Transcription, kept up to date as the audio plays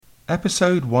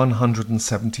Episode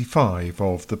 175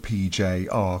 of the PJ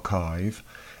Archive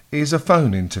is a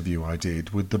phone interview I did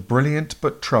with the brilliant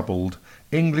but troubled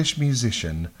English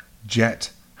musician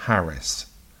Jet Harris.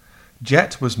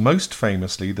 Jet was most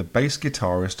famously the bass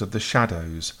guitarist of The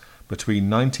Shadows between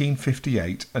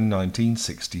 1958 and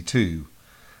 1962,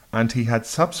 and he had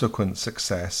subsequent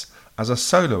success as a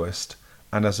soloist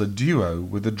and as a duo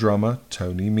with the drummer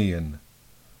Tony Meehan.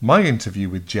 My interview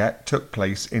with Jet took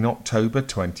place in October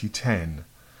 2010,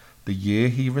 the year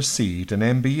he received an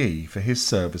MBE for his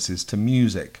services to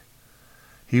music.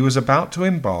 He was about to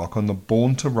embark on the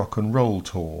Born to Rock and Roll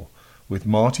tour with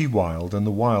Marty Wilde and the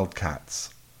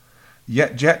Wildcats.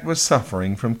 Yet Jet was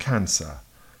suffering from cancer,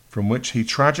 from which he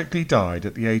tragically died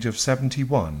at the age of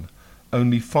 71,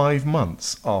 only 5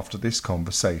 months after this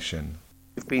conversation.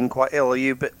 You've been quite ill. Are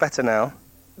you a bit better now?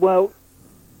 Well,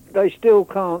 they still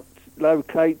can't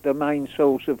locate the main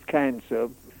source of cancer,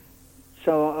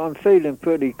 so I'm feeling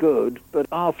pretty good. But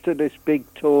after this big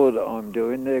tour that I'm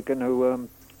doing, they're going to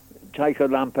take a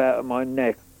lump out of my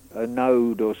neck, a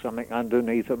node or something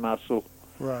underneath a muscle.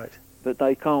 Right. But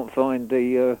they can't find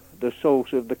the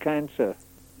source of the cancer.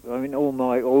 I mean, all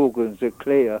my organs are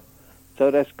clear,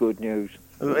 so that's good news.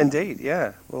 Indeed,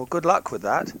 yeah. Well, good luck with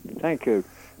that. Thank you.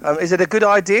 Is it a good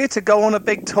idea to go on a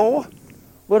big tour?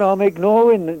 Well, I'm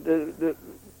ignoring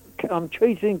I'm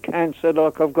treating cancer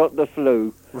like I've got the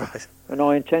flu. Right. And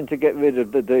I intend to get rid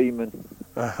of the demon.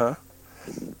 Uh-huh.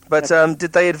 But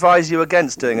did they advise you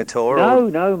against doing a tour?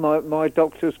 No, my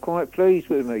doctor's quite pleased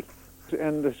with me.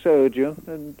 And the surgeon,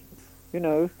 and,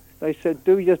 they said,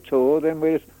 do your tour, then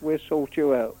we'll sort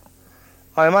you out.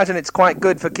 I imagine it's quite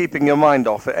good for keeping your mind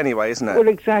off it anyway, isn't it? Well,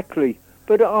 exactly.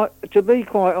 But to be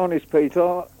quite honest,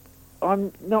 Peter,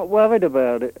 I'm not worried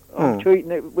about it. I'm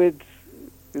treating it with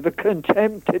the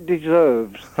contempt it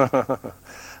deserves.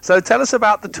 So tell us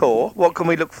about the tour. What can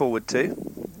we look forward to?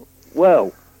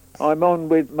 Well, I'm on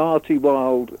with Marty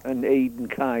Wilde and Eden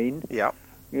Kane. Yeah.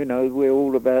 We're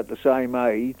all about the same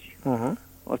age.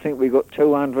 Mm-hmm. I think we've got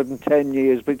 210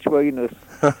 years between us.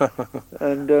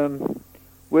 And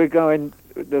we're going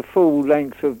the full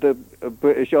length of the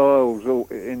British Isles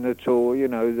in the tour,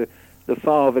 the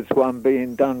farthest one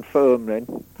being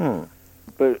Dunfermline.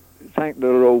 But thank the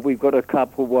Lord, we've got a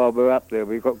couple while we're up there.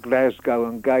 We've got Glasgow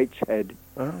and Gateshead.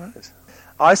 All right.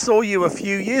 I saw you a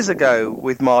few years ago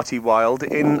with Marty Wilde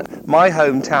in my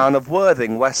hometown of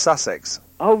Worthing, West Sussex.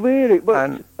 Oh, really?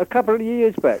 Well, a couple of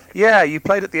years back? Yeah, you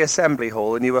played at the Assembly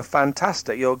Hall and you were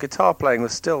fantastic. Your guitar playing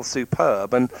was still superb.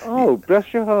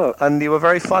 Bless your heart. And you were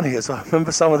very funny as well. I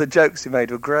remember some of the jokes you made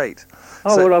were great.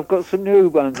 Well, I've got some new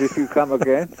ones if you come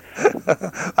again.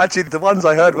 Actually, the ones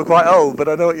I heard were quite old, but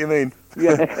I know what you mean.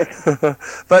 Yeah.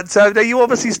 But you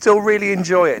obviously still really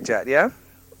enjoy it, Jet, yeah?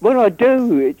 Well, I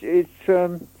do.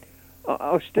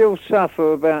 I still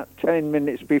suffer about 10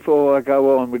 minutes before I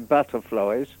go on with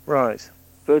butterflies. Right.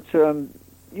 But,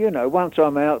 once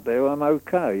I'm out there, I'm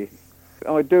okay.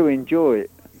 I do enjoy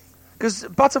it. Because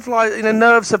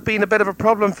nerves have been a bit of a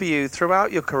problem for you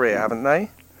throughout your career, haven't they?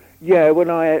 Yeah, when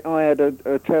I had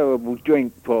a terrible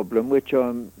drink problem, which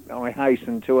I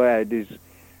hasten to add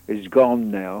is gone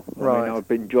now. Right. I mean, I've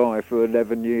been dry for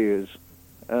 11 years.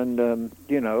 And,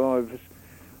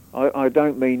 I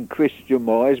don't mean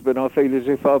Christian-wise, but I feel as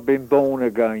if I've been born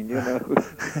again,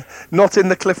 Not in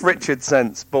the Cliff Richard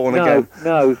sense, born again.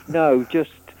 No,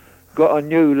 just got a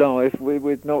new life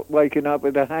with not waking up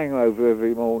with a hangover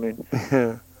every morning.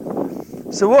 Yeah.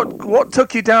 So what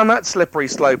took you down that slippery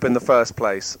slope in the first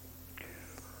place?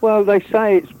 Well, they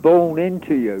say it's born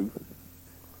into you.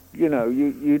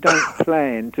 You don't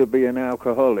plan to be an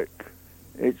alcoholic.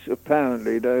 It's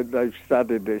apparently they've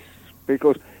studied this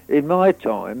because in my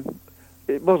time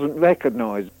it wasn't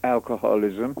recognised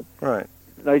alcoholism. Right.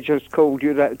 They just called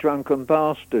you that drunken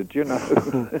bastard,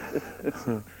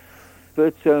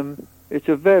 But it's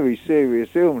a very serious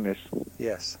illness.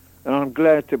 Yes. And I'm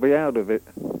glad to be out of it.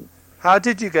 How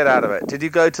did you get out of it? Did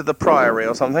you go to the Priory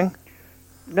or something?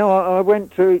 No, I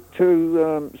went to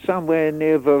somewhere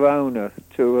near Verona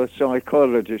to a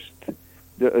psychologist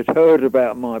that had heard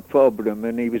about my problem,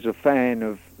 and he was a fan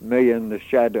of me and the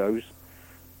Shadows,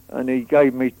 and he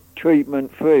gave me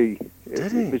treatment free.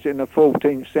 Did he? It was in a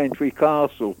 14th century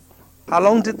castle. How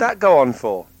long did that go on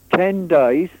for? 10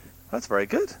 days. That's very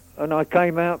good. And I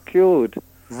came out cured.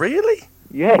 Really?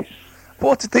 Yes.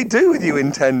 What did they do with you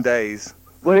in 10 days?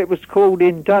 Well, it was called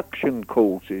induction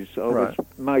courses. I was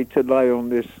made to lay on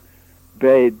this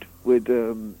bed with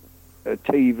a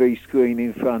TV screen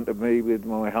in front of me with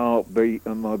my heartbeat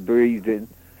and my breathing.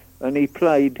 And he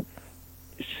played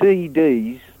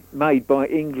CDs made by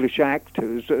English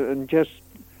actors and just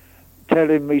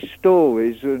telling me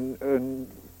stories, and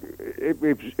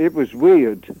it was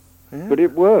weird, but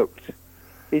it worked.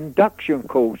 Induction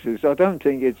courses, I don't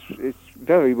think it's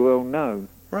very well known.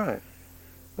 Right.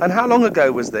 And how long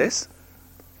ago was this?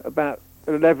 About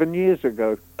 11 years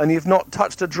ago. And you've not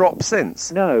touched a drop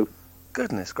since? No.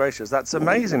 Goodness gracious, that's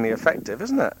amazingly effective,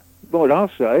 isn't it? Well,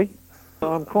 I'll say.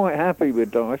 I'm quite happy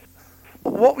with life.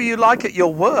 What were you like at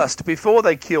your worst before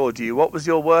they cured you? What was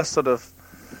your worst sort of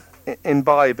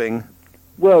imbibing?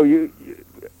 Well,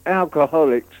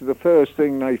 alcoholics, the first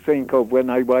thing they think of when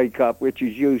they wake up, which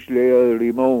is usually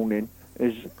early morning,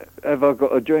 is, have I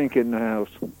got a drink in the house?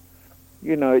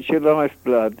 You know, it's your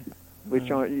lifeblood, which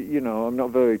I'm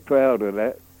not very proud of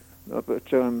that. But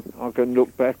I can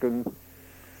look back and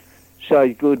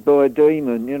say goodbye,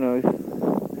 demon, you know.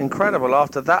 Incredible,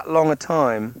 after that long a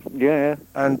time. Yeah.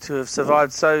 And to have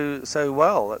survived so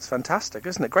well. That's fantastic,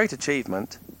 isn't it? Great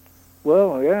achievement.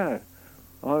 Well, yeah.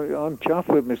 I'm chuffed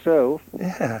with myself.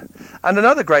 Yeah. And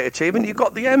another great achievement, you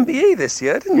got the MBE this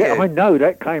year, didn't you? Yeah, I know.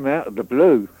 That came out of the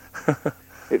blue.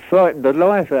 It frightened the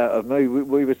life out of me.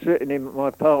 We were sitting in, my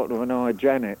partner and I,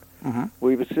 Janet,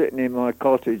 we were sitting in my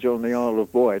cottage on the Isle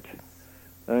of Wight,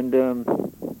 and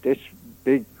this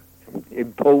big,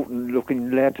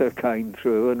 important-looking letter came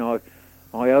through, and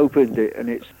I opened it, and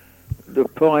it's, the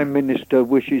Prime Minister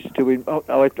wishes to...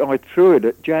 I threw it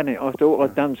at Janet. I thought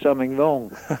I'd done something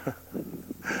wrong.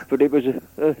 But it was an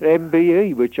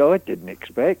MBE, which I didn't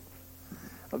expect.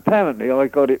 Apparently I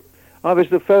got it. I was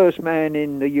the first man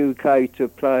in the UK to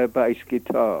play a bass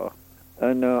guitar.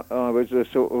 And I was a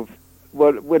sort of...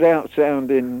 Well, without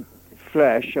sounding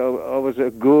flash, I was a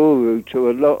guru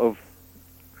to a lot of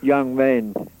young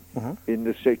men in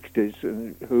the 60s,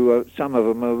 and some of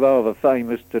them are rather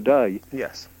famous today.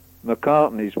 Yes.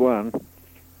 McCartney's one,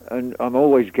 and I'm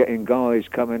always getting guys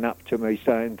coming up to me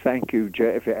saying, "Thank you,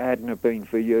 Jet, if it hadn't have been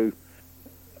for you."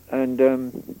 And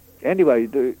anyway,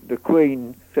 the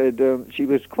Queen said she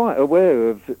was quite aware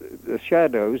of the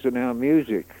Shadows and our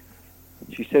music.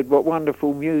 She said, "What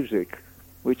wonderful music,"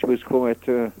 which was quite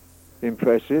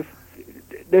impressive.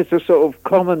 There's a sort of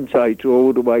commentator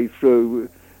all the way through.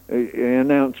 He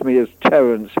announced me as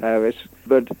Terence Harris,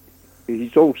 but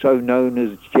he's also known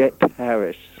as Jet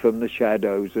Harris from the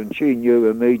Shadows, and she knew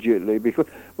immediately, because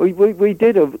we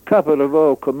did a couple of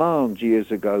Royal Commands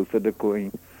years ago for the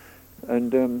Queen,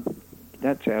 and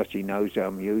that's how she knows our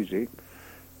music.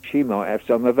 She might have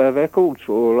some of our records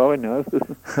for all I know.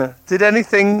 Did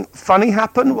anything funny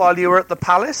happen while you were at the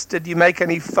palace? Did you make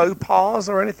any faux pas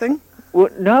or anything? Well,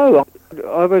 no,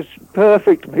 I was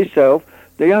perfect myself.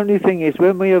 The only thing is,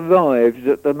 when we arrived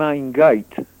at the main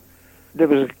gate, there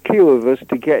was a queue of us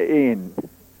to get in,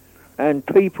 and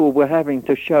people were having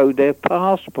to show their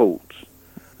passports.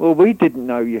 Well, we didn't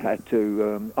know you had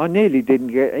to. I nearly didn't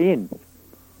get in.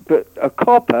 But a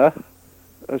copper,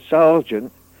 a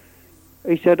sergeant,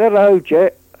 he said, "Hello,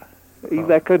 Jet." He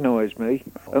recognised me.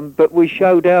 But we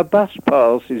showed our bus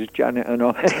passes, Janet and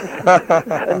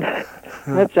I.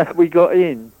 And that's how we got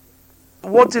in.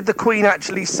 What did the Queen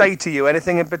actually say to you?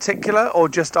 Anything in particular, or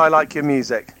just "I like your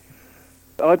music"?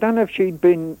 I don't know if she'd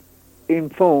been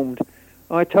informed.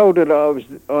 I told her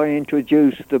that I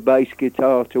introduced the bass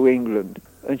guitar to England,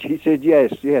 and she said,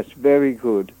 yes, very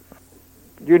good.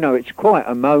 You know, it's quite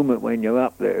a moment when you're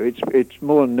up there. It's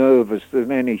more nervous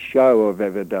than any show I've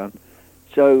ever done.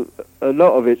 So a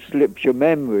lot of it slips your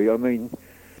memory. I mean,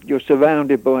 you're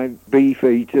surrounded by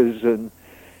beefeaters and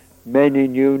men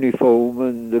in uniform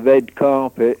and the red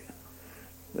carpet,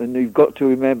 and you've got to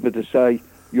remember to say,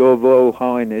 "Your Royal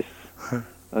Highness,"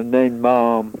 and then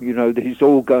 "Ma'am." You know, this is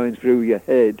all going through your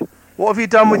head. What have you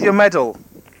done with your medal?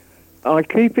 I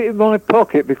keep it in my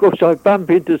pocket because I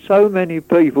bump into so many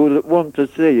people that want to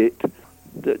see it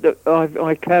that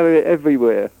I carry it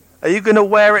everywhere. Are you going to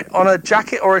wear it on a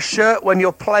jacket or a shirt when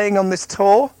you're playing on this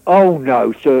tour? Oh,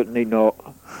 no, certainly not.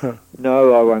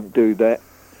 No, I won't do that.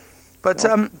 But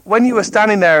when you were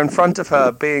standing there in front of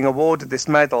her being awarded this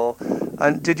medal,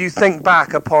 and did you think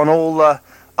back upon all the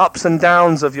ups and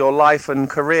downs of your life and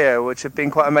career, which have been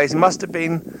quite amazing? Must have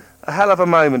been a hell of a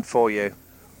moment for you.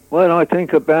 Well, I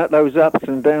think about those ups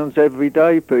and downs every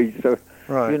day, Peter.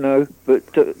 Right. You know, but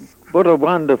what a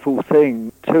wonderful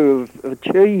thing to have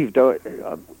achieved.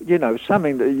 You know,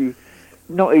 something that you,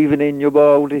 not even in your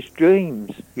wildest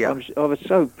dreams. Yeah. I was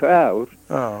so proud.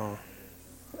 Oh.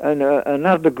 And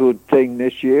another good thing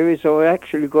this year is I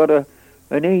actually got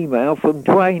an email from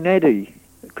Duane Eddy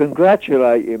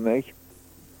congratulating me.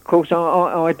 Of course,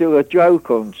 I do a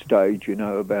joke on stage, you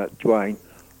know, about Duane.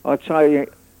 I'd say,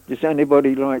 "Does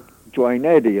anybody like Duane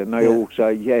Eddy?" And they all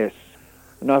say yes.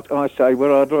 And I say,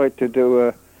 "Well, I'd like to do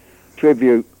a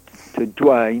tribute to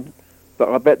Duane but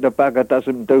I bet the bugger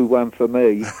doesn't do one for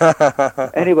me.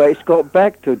 Anyway, it's got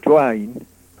back to Dwayne,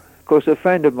 because a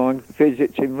friend of mine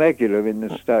visits him regular in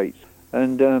the States,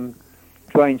 and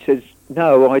Dwayne says,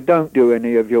 "No, I don't do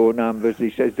any of your numbers."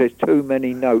 He says, "There's too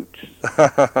many notes."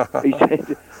 He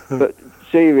said, but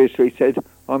seriously, he said,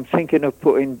 "I'm thinking of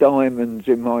putting diamonds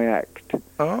in my act,"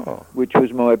 which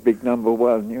was my big number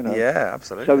one, you know. Yeah,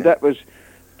 absolutely. So that was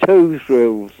 2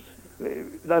 thrills.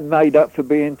 They made up for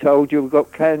being told you've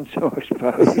got cancer, I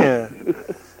suppose. Yeah.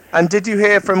 And did you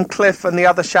hear from Cliff and the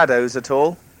other Shadows at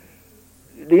all?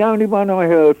 The only one I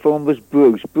heard from was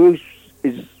Bruce. Bruce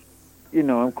is, you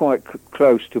know, I'm quite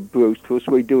close to Bruce, because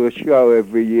we do a show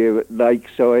every year at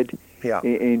Lakeside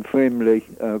in Frimley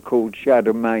called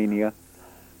Shadow Mania,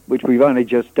 which we've only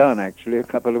just done, actually, a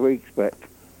couple of weeks back.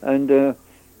 And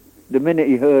the minute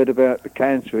he heard about the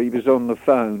cancer, he was on the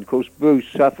phone. Of course, Bruce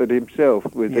suffered himself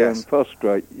with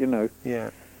prostrate, you know. Yeah.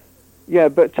 Yeah,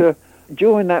 but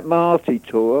during that Marty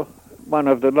tour, one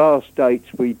of the last dates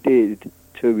we did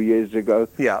 2 years ago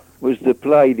was the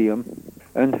Palladium,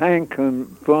 and Hank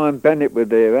and Brian Bennett were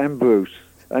there, and Bruce.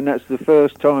 And that's the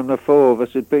first time the 4 of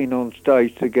us had been on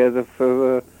stage together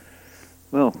for,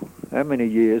 well, how many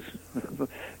years?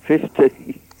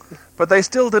 50. But they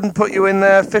still didn't put you in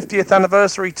their 50th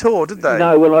anniversary tour, did they?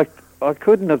 No, well, I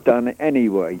couldn't have done it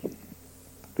anyway,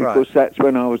 because that's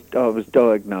when I was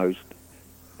diagnosed.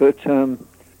 But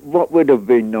what would have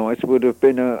been nice would have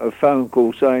been a phone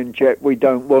call saying, "Jet, we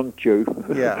don't want you."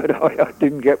 Yeah. But I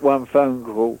didn't get one phone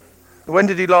call. When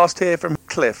did you last hear from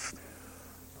Cliff?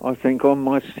 I think on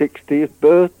my 60th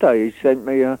birthday, he sent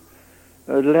me a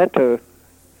letter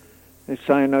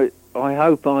saying, "I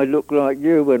hope I look like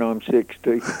you when I'm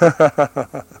 60.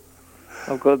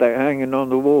 I've got that hanging on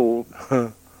the wall.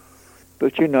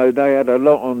 But, you know, they had a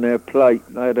lot on their plate.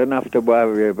 They had enough to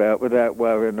worry about without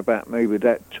worrying about me with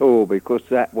that tour, because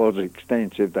that was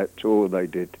extensive, that tour they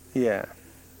did. Yeah.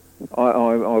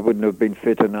 I wouldn't have been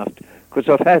fit enough, because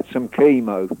I've had some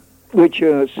chemo, which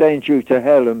sends you to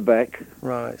hell and back.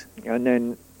 Right. And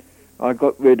then I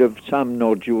got rid of some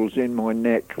nodules in my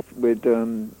neck with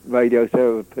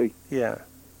radiotherapy. Yeah.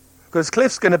 Because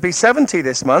Cliff's going to be 70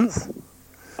 this month.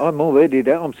 I'm already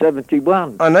there. I'm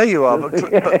 71. I know you are,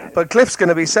 but Cliff's going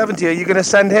to be 70. Are you going to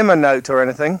send him a note or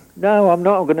anything? No, I'm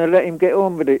not. I'm going to let him get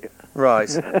on with it. Right.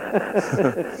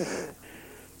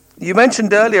 You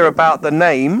mentioned earlier about the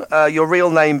name, your real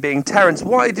name being Terence.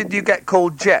 Why did you get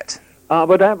called Jet?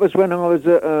 But that was when I was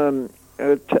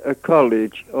at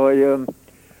college.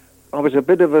 I was a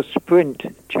bit of a sprint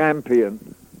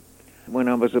champion when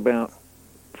I was about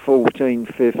 14,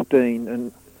 15,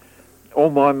 and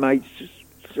all my mates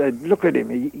said, "Look at him,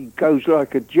 he goes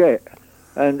like a jet."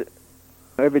 And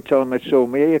every time they saw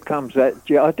me, "Here comes that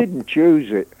jet." I didn't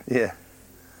choose it. Yeah.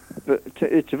 But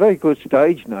it's a very good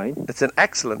stage name. It's an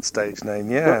excellent stage name,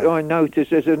 yeah. But I notice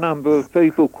there's a number of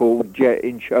people called Jet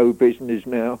in show business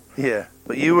now. Yeah,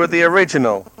 but you were the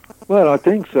original. Well, I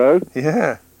think so.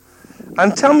 Yeah.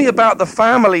 And tell me about the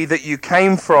family that you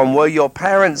came from. Were your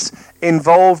parents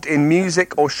involved in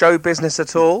music or show business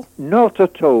at all? Not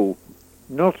at all.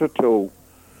 Not at all.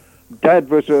 Dad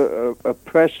was a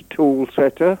press tool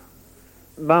setter.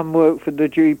 Mum worked for the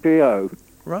GPO.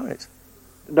 Right.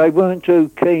 They weren't too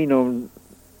keen on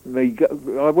me.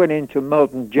 I went into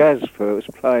modern jazz first,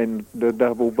 playing the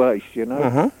double bass, you know.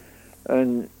 Mm-hmm.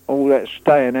 And all that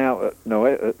staying out at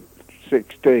night at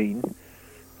 16,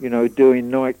 you know, doing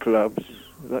nightclubs.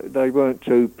 They weren't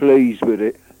too pleased with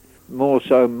it. More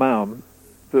so Mum.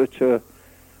 But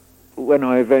when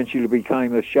I eventually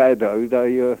became a Shadow,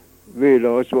 they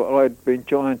realised what I'd been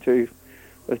trying to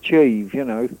achieve, you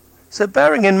know. So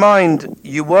bearing in mind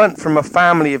you weren't from a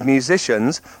family of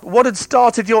musicians, what had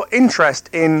started your interest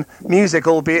in music,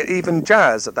 albeit even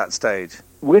jazz, at that stage?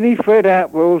 Winifred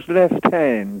Atwell's Left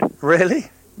Hand. Really?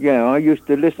 Yeah, I used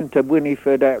to listen to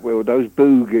Winifred Atwell, those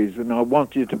boogies, and I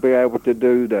wanted to be able to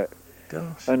do that.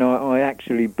 Gosh. And I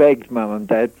actually begged Mum and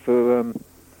Dad for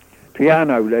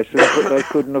piano lessons, but they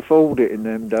couldn't afford it in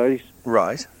them days.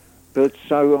 Right. But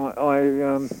so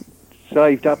I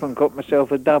saved up and got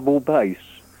myself a double bass.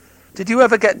 Did you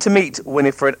ever get to meet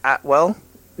Winifred Atwell?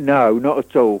 No, not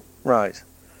at all. Right.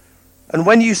 And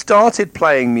when you started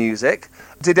playing music,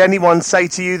 did anyone say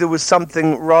to you there was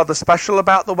something rather special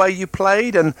about the way you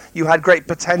played and you had great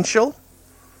potential?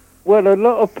 Well, a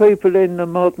lot of people in the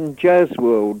modern jazz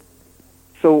world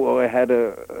thought I had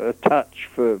a touch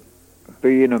for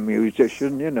being a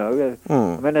musician, you know.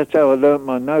 I mean, that's how I learnt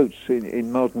my notes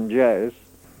in modern jazz,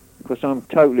 because I'm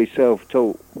totally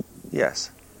self-taught.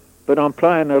 Yes. But I'm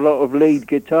playing a lot of lead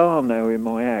guitar now in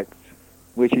my act,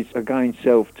 which is, again,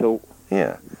 self-taught.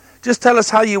 Yeah. Just tell us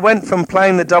how you went from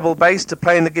playing the double bass to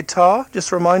playing the guitar.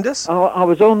 Just remind us. I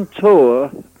was on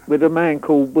tour with a man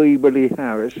called Wee Willie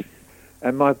Harris,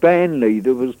 and my band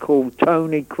leader was called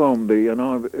Tony Crombie,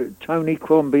 and Tony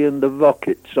Crombie and the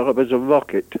Rockets. I was a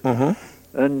Rocket.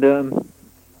 Mm-hmm. And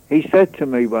he said to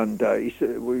me one day, he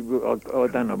said, I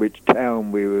don't know which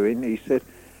town we were in, he said,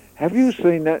 "Have you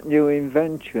seen that new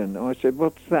invention?" I said,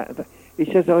 "What's that?" He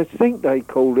says, "I think they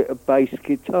call it a bass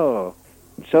guitar."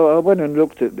 So I went and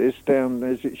looked at this down,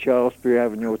 is it Shaftesbury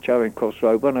Avenue or Charing Cross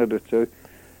Road, one of the two,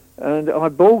 and I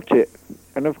bought it.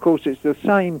 And of course it's the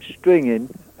same stringing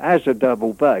as a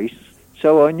double bass,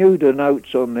 so I knew the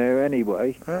notes on there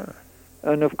anyway. Ah.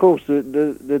 And of course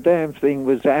the damn thing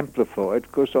was amplified,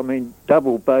 because I mean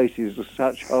double bass is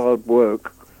such hard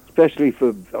work, especially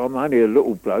for, I'm only a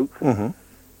little bloke.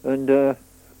 Mm-hmm. And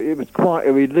it was quite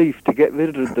a relief to get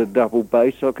rid of the double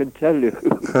bass, I can tell you.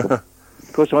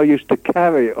 Because I used to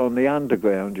carry it on the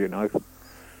underground, you know.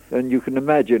 And you can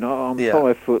imagine, I'm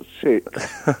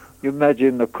 5'6". You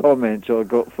imagine the comments I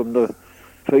got from the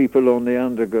people on the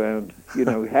underground. You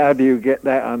know, how do you get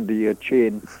that under your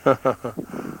chin?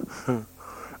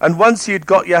 And once you'd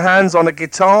got your hands on a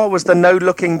guitar, was there no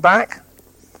looking back?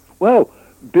 Well,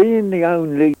 being the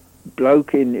only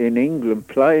bloke in England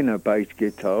playing a bass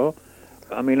guitar,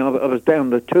 I mean, I was down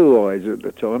the Two Eyes at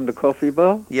the time, the coffee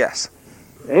bar. Yes.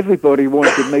 Everybody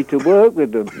wanted me to work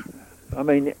with them. I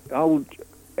mean, old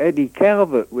Eddie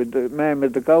Calvert, with the man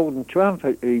with the golden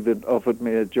trumpet, even offered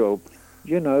me a job,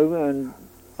 you know, and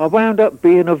I wound up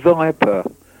being a Viper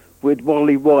with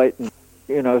Wally White and,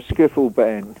 you know, skiffle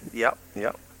band. Yep.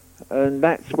 And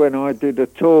that's when I did a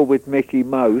tour with Mickey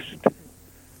Most,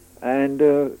 and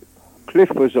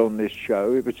Cliff was on this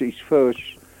show. It was his first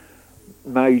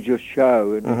major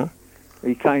show, and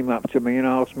he came up to me and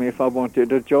asked me if I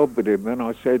wanted a job with him, and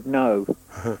I said no.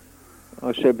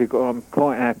 I said, because I'm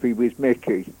quite happy with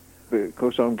Mickey,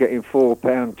 because I'm getting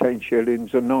 £4 10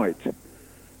 shillings a night,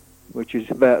 which is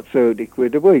about 30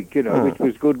 quid a week, you know, which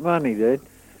was good money then,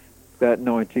 about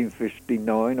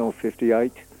 1959 or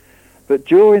 58. But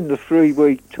during the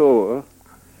 3-week tour,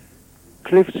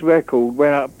 Cliff's record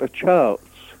went up the charts,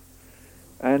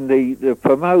 and the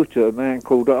promoter, a man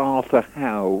called Arthur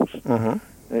Howells,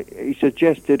 he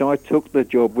suggested I took the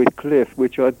job with Cliff,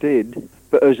 which I did,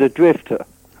 but as a drifter.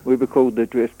 We were called the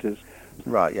Drifters.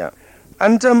 Right, yeah.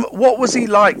 And what was he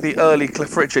like, the early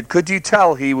Cliff Richard? Could you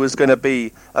tell he was going to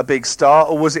be a big star,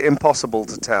 or was it impossible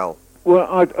to tell? Well,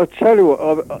 I tell you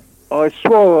what, I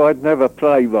swore I'd never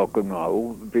play rock and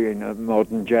roll, being a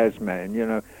modern jazz man, you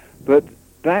know. But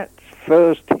that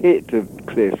first hit of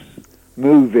Cliff's,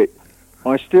 Move It,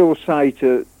 I still say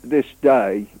to this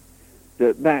day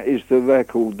that is the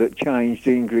record that changed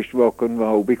English rock and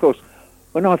roll, because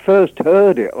when I first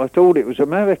heard it, I thought it was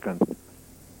American.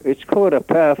 It's quite a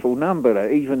powerful number,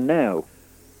 even now.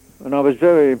 And I was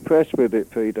very impressed with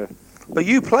it, Peter. But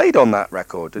you played on that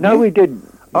record, didn't you? No, we didn't.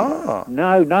 Ah.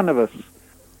 No, none of us.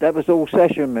 That was all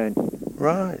session men.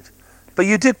 Right. But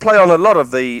you did play on a lot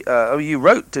of the... you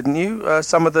wrote, didn't you,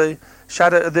 some of the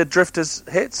the Drifters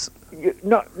hits?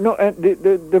 Not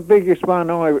the biggest one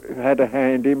I had a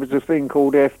hand in was a thing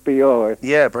called FBI.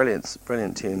 Yeah, brilliant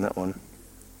tune, that one.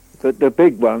 But the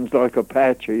big ones, like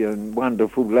Apache and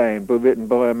Wonderful Land, were written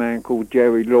by a man called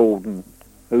Jerry Lawden,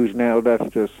 who's now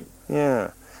left us.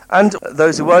 Yeah. And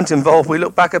those who weren't involved, we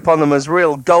look back upon them as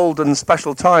real golden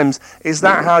special times. Is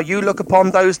that how you look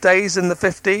upon those days in the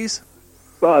 50s?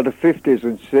 Well, the 50s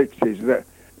and 60s,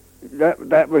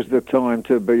 that was the time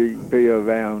to be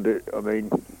around it. I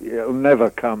mean, it'll never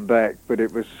come back, but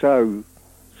it was so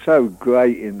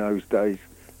great in those days.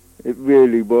 It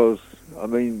really was. I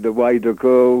mean, the way the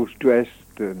girls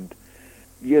dressed, and,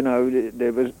 you know,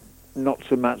 there was not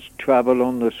so much trouble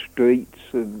on the streets,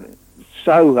 and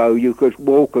Soho, you could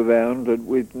walk around and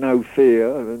with no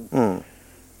fear. And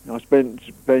I spent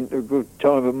a good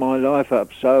time of my life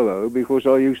up Soho, because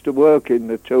I used to work in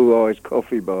the Two Eyes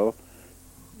coffee bar.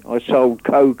 I sold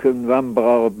coke and rum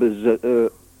barbers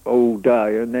all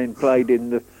day, and then played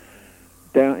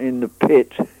down in the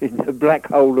pit, in the black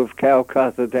hole of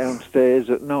Calcutta downstairs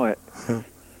at night.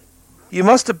 You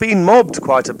must have been mobbed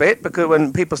quite a bit, because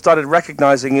when people started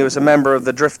recognising you as a member of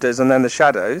the Drifters and then the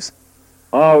Shadows.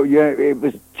 Oh, yeah, it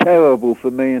was terrible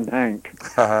for me and Hank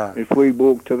if we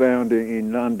walked around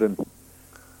in London.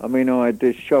 I mean, I had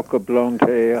this shock of blonde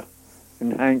hair,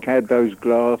 and Hank had those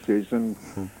glasses, and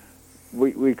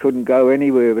we couldn't go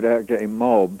anywhere without getting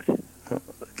mobbed.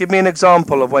 Give me an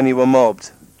example of when you were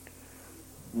mobbed.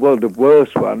 Well, the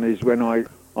worst one is when I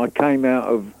came out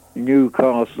of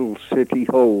Newcastle City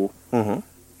Hall,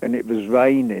 and it was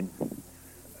raining,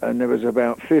 and there was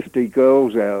about 50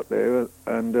 girls out there,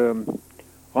 and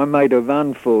I made a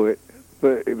run for it,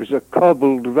 but it was a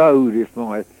cobbled road, if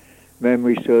my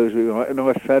memory serves me right, and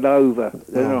I fell over.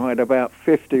 Then I had about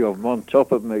 50 of them on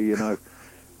top of me, you know,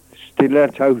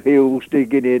 stiletto heels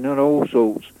digging in and all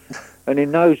sorts. And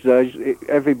in those days,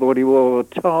 everybody wore a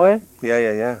tie.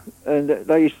 Yeah. And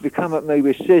they used to come at me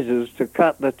with scissors to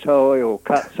cut the tie or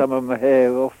cut some of my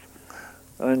hair off.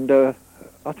 And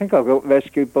I think I got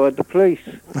rescued by the police.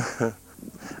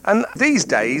 And these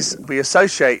days, we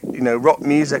associate, you know, rock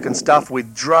music and stuff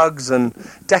with drugs and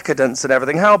decadence and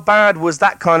everything. How bad was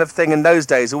that kind of thing in those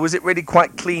days, or was it really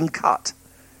quite clean cut?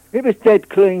 It was dead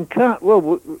clean cut.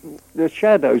 Well, the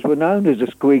Shadows were known as a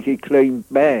squeaky clean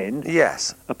band.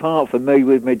 Yes. Apart from me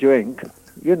with my drink,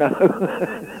 you know.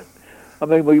 I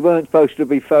mean, we weren't supposed to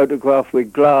be photographed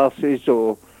with glasses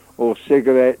or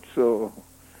cigarettes or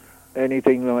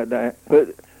anything like that.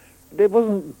 But there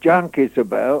wasn't junkies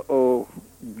about or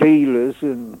dealers,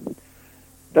 and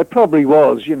there probably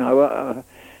was, you know,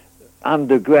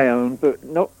 underground, but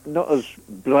not as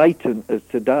blatant as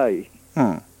today.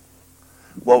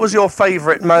 What was your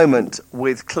favourite moment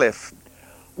with Cliff?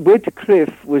 With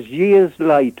Cliff was years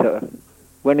later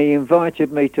when he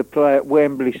invited me to play at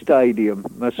Wembley Stadium,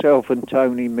 myself and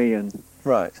Tony Meehan.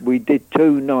 Right. We did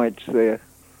 2 nights there.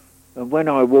 And when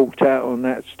I walked out on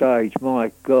that stage,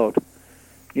 my God,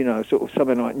 you know, sort of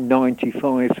something like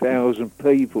 95,000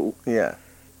 people. Yeah.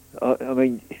 I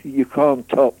mean, you can't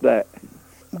top that.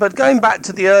 But going back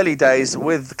to the early days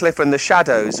with Cliff and the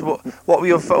Shadows, what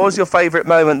was your favourite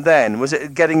moment then? Was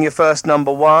it getting your first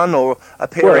 #1 or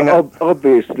appearing? Well,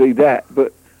 obviously that,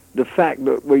 but the fact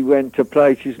that we went to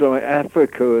places like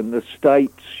Africa and the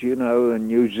States, you know, and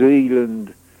New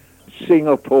Zealand,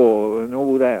 Singapore and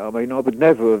all that. I mean, I would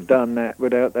never have done that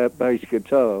without that bass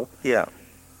guitar. Yeah.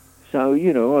 So,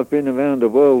 you know, I've been around the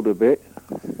world a bit.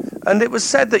 And it was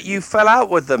said that you fell out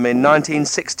with them in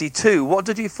 1962. What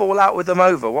did you fall out with them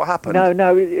over? What happened?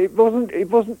 No, it wasn't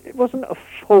a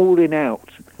falling out.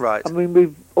 Right. I mean,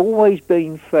 we've always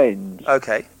been friends.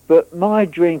 Okay. But my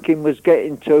drinking was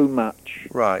getting too much.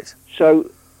 Right.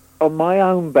 So, on my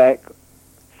own back,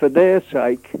 for their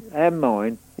sake and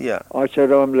mine, yeah, I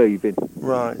said I'm leaving.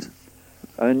 Right.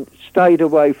 And stayed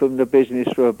away from the business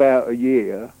for about a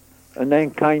year, and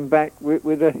then came back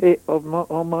with a hit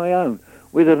on my own,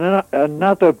 with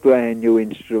another brand new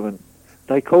instrument.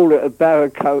 They call it a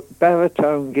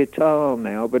baritone guitar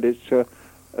now, but it's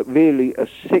really a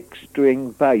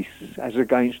 6-string bass as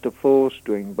against a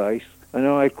 4-string bass. And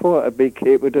I had quite a big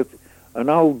hit with an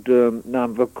old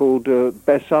number called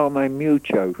Besame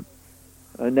Mucho,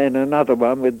 and then another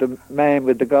one with the man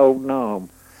with the golden arm.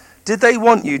 Did they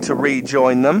want you to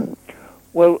rejoin them?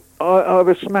 Well, I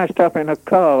was smashed up in a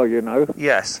car, you know.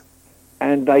 Yes.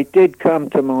 And they did come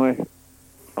to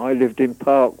I lived in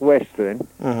Park West then.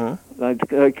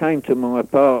 Mm-hmm. They came to my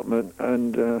apartment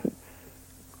and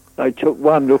they took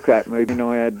one look at me, and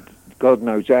I had God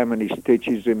knows how many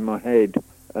stitches in my head,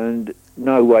 and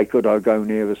no way could I go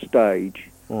near a stage.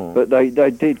 But they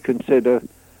did consider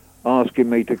asking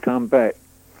me to come back.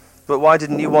 But why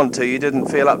didn't you want to? You didn't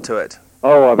feel up to it?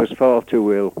 Oh, I was far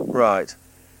too ill. Right.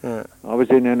 Yeah. I was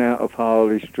in and out of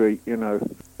Harley Street, you know,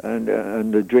 and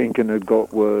the drinking had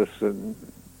got worse. And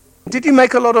did you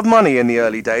make a lot of money in the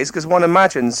early days? Because one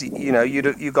imagines, you know,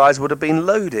 you guys would have been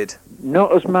loaded.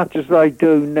 Not as much as they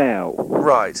do now.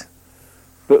 Right.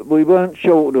 But we weren't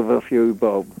short of a few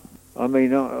bob. I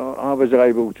mean, I was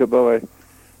able to buy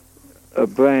a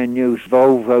brand new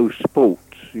Volvo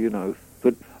Sports, you know.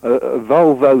 But a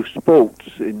Volvo Sports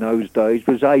in those days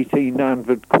was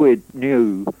 1,800 quid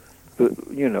new. But,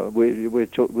 you know, we're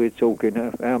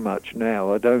talking how much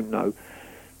now? I don't know.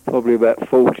 Probably about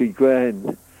 40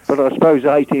 grand. But I suppose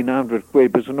 1,800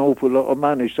 quid was an awful lot of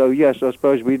money. So, yes, I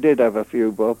suppose we did have a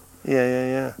few bob.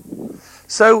 Yeah.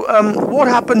 So, what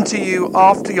happened to you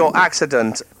after your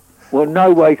accident? Well,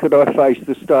 no way could I face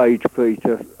the stage,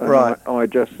 Peter. And right. I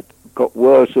just got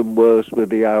worse and worse with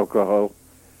the alcohol.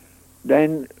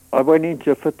 Then I went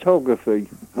into photography,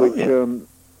 which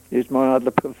is my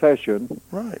other profession.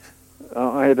 Right.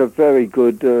 I had a very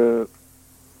good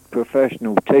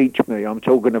professional teach me. I'm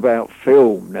talking about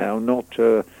film now, not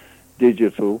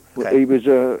digital. Okay. He was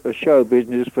a show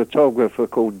business photographer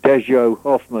called Dejo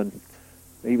Hoffman.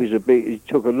 He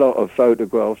took a lot of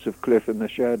photographs of Cliff and the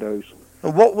Shadows.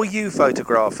 And what were you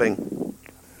photographing?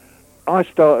 I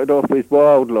started off with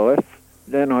wildlife.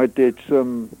 Then I did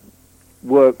some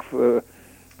work for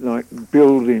like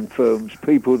building firms,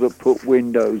 people that put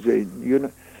windows in.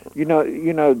 You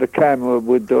know the camera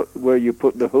with where you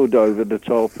put the hood over the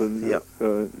top and yep.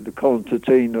 The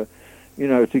concertina, you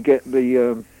know, to get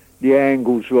the the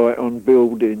angles right on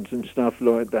buildings and stuff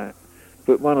like that.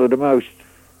 But one of the most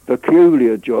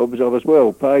peculiar jobs, I was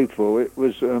well paid for it,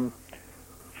 was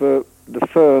for the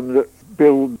firm that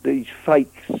build these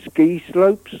fake ski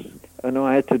slopes, and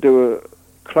I had to do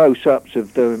close-ups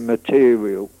of the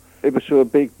material. It was for a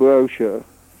big brochure.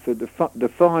 For the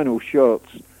final shots,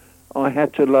 I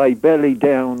had to lay belly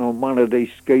down on one of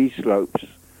these ski slopes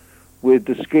with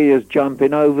the skiers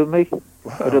jumping over me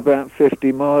at about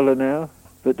 50 mile an hour.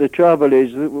 But the trouble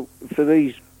is that for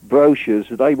these brochures,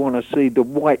 they want to see the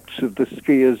whites of the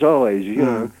skiers' eyes, you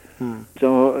know.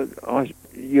 So I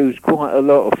used quite a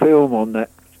lot of film on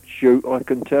that shoot, I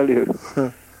can tell you.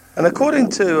 And according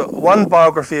to one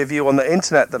biography of you on the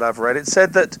internet that I've read, it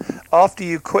said that after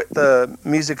you quit the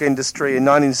music industry in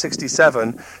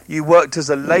 1967, you worked as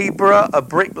a labourer, a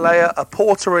bricklayer, a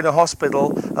porter in a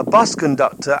hospital, a bus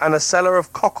conductor, and a seller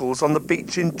of cockles on the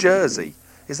beach in Jersey.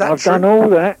 Is that true? I've done all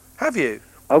that. Have you?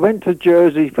 I went to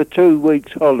Jersey for 2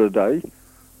 weeks holiday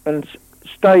and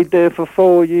stayed there for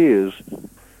 4 years.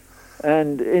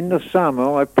 And in the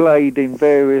summer, I played in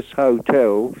various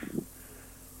hotels.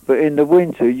 But in the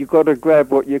winter, you've got to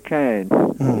grab what you can.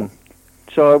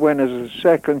 So I went as a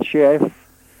second chef.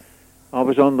 I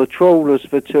was on the trawlers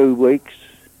for 2 weeks.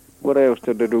 What else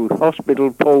did I do?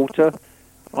 Hospital porter.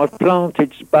 I've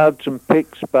planted spuds and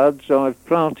picked spuds. I've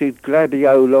planted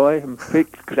gladioli and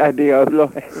picked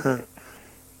gladioli.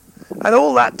 And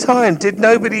all that time, did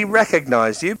nobody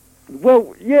recognise you?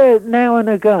 Well, yeah, now and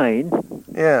again.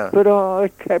 Yeah. But I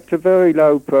kept a very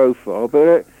low profile.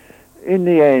 But in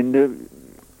the end,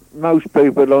 most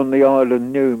people on the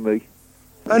island knew me.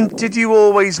 And did you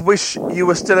always wish you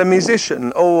were still a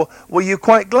musician, or were you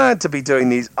quite glad to be doing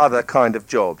these other kind of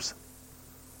jobs?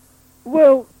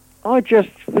 Well, I just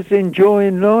was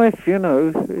enjoying life, you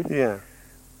know. Yeah.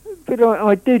 But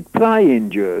I did play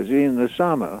in Jersey in the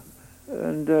summer,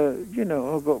 and, you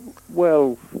know, I got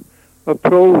well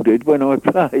applauded when I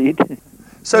played.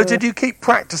 So did you keep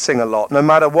practising a lot, no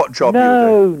matter what job you were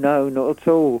doing? No, not at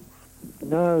all.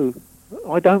 No.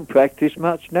 I don't practice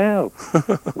much now.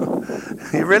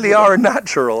 You really are a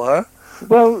natural, huh?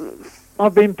 Well,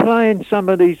 I've been playing some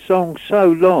of these songs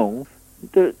so long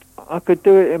that I could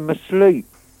do it in my sleep.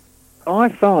 I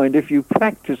find if you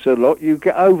practice a lot, you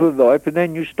get overripe and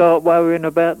then you start worrying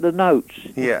about the notes.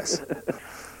 Yes.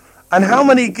 And how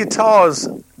many guitars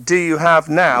do you have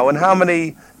now, and how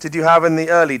many did you have in the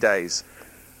early days?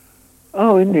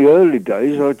 Oh, in the early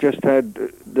days, I just had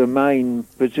the main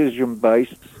precision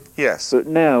bass. Yes. But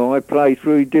now I play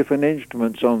 3 different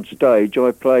instruments on stage.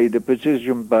 I play the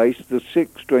precision bass, the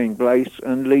 6-string bass,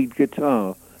 and lead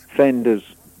guitar, Fenders.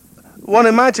 One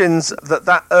imagines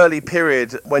that early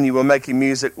period when you were making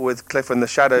music with Cliff and the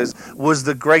Shadows was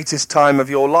the greatest time of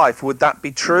your life. Would that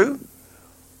be true?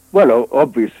 Well,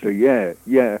 obviously,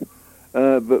 yeah.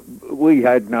 But we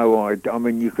had no idea. I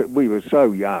mean, we were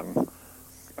so young.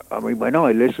 I mean, when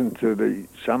I listen to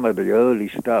some of the early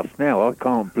stuff now, I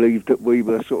can't believe that we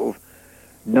were sort of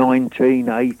 19,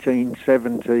 18,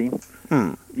 17.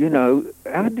 You know,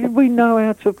 how did we know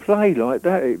how to play like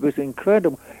that? It was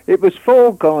incredible. It was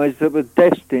 4 guys that were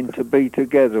destined to be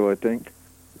together, I think.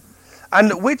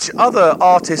 And which other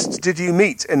artists did you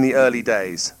meet in the early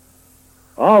days?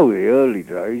 Oh, the early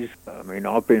days. I mean,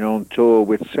 I've been on tour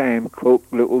with Sam Cooke,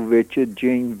 Little Richard,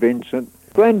 Gene Vincent.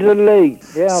 Brenda Lee,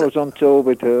 yeah, I was on tour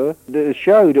with her. The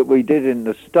show that we did in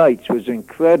the States was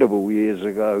incredible years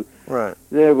ago. Right.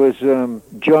 There was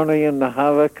Johnny and the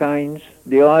Hurricanes,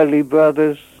 the Isley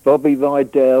Brothers, Bobby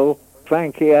Vidal,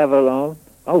 Frankie Avalon,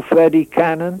 Freddie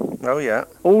Cannon. Oh, yeah.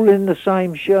 All in the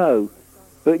same show.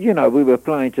 But, you know, we were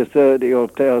playing to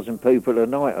 30-odd thousand people a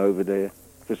night over there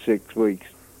for 6 weeks.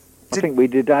 I think we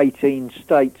did 18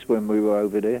 states when we were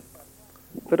over there.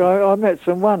 But I met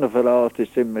some wonderful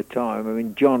artists in my time. I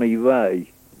mean, Johnny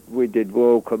Ray. We did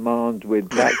Royal Command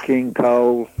with Nat King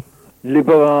Cole,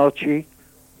 Liberace.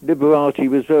 Liberace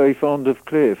was very fond of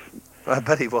Cliff. I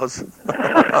bet he was.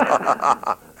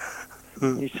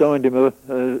 He signed him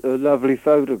a lovely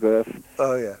photograph.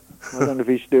 Oh, yeah. I don't know if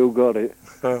he's still got it.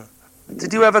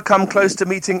 Did you ever come close to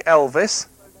meeting Elvis?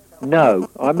 No,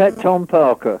 I met Tom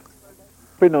Parker.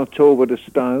 Been on tour with the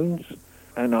Stones.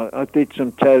 And I did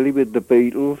some telly with the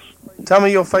Beatles. Tell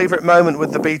me your favourite moment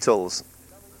with the Beatles.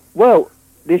 Well,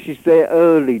 this is their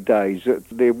early days at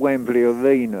the Wembley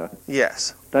Arena.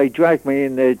 Yes. They dragged me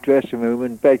in their dressing room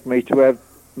and begged me to have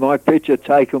my picture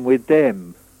taken with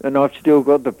them. And I've still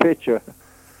got the picture.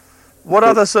 What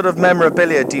other sort of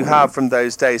memorabilia do you have from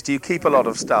those days? Do you keep a lot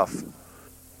of stuff?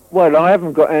 Well, I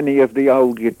haven't got any of the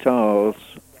old guitars.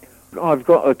 I've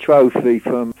got a trophy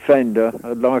from Fender,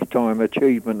 a Lifetime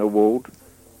Achievement Award.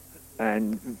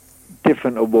 And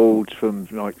different awards from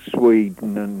like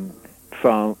Sweden and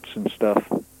France and stuff.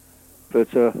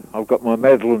 But I've got my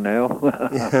medal now.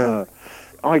 Yeah.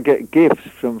 I get gifts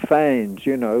from fans,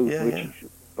 you know, Yeah, which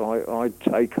I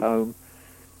take home.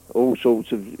 All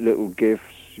sorts of little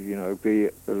gifts, you know, be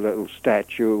it a little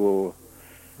statue or,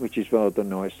 which is rather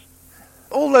nice.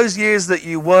 All those years that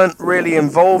you weren't really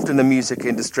involved in the music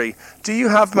industry, do you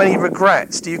have many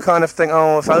regrets? Do you kind of think,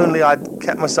 oh, if only I'd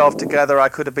kept myself together, I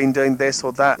could have been doing this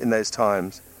or that in those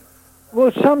times?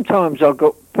 Well, sometimes I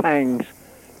got pangs.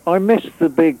 I missed the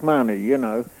big money, you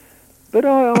know. But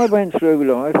I went through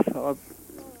life,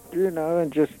 you know,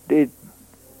 and just did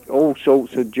all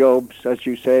sorts of jobs, as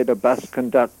you said, a bus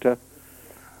conductor.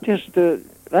 Just,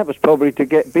 that was probably to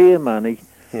get beer money.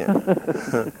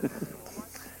 Yeah.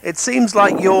 It seems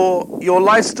like your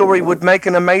life story would make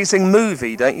an amazing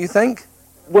movie, don't you think?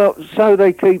 Well, so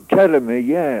they keep telling me,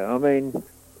 yeah. I mean,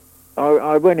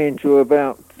 I went into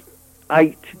about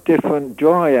 8 different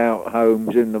dry-out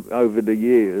homes over the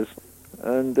years,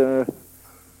 and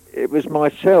it was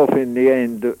myself in the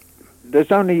end.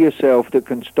 There's only yourself that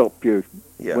can stop you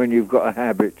when you've got a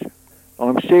habit.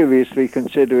 I'm seriously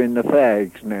considering the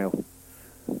fags now,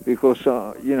 because,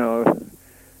 you know,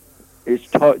 it's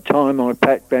time I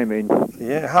pack them in.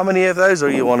 Yeah. How many of those are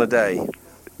you on a day?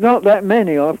 Not that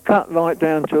many. I've cut right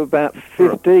down to about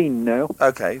 15 now.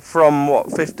 Okay. From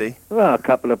what, 50? Well, a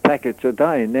couple of packets a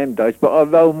day in them days, but I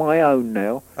roll my own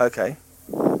now. Okay.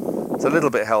 It's a little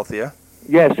bit healthier.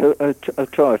 Yes, a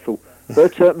trifle.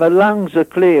 But my lungs are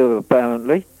clear,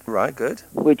 apparently. Right, good.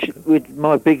 Which was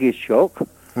my biggest shock.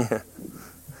 Yeah.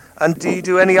 And do you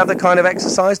do any other kind of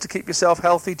exercise to keep yourself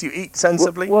healthy? Do you eat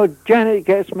sensibly? Well, Janet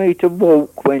gets me to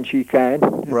walk when she can.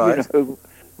 Right. You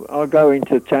know, I go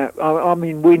into town. I'm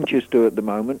in Winchester at the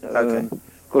moment. Okay.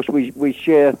 Because we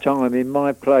share time in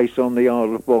my place on the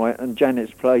Isle of Wight and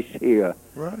Janet's place here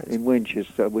in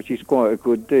Winchester, which is quite a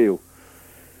good deal.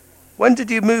 When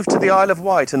did you move to the Isle of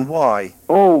Wight and why?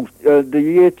 Oh, the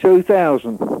year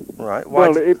 2000. Right. Why?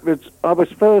 Well, I was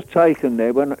first taken there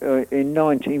in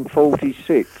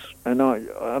 1946, and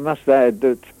I must add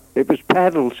that it was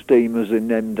paddle steamers in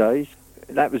them days.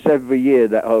 That was every year,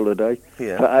 that holiday,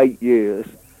 for 8 years.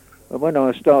 And when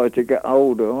I started to get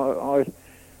older,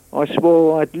 I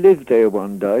swore I'd live there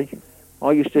one day.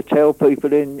 I used to tell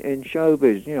people in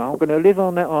showbiz, you know, I'm going to live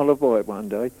on that Isle of Wight one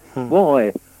day.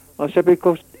 Why? I said,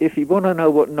 because if you want to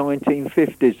know what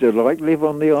 1950s are like, live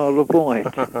on the Isle of Wight.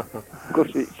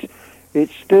 Because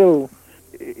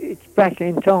it's back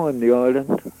in time, the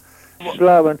island.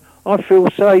 Slow, and I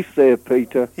feel safe there,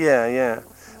 Peter. Yeah, yeah.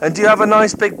 And do you have a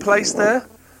nice big place there?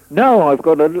 No, I've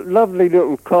got a lovely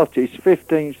little cottage,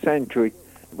 15th century,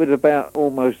 with about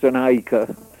almost an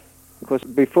acre. Because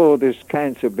before this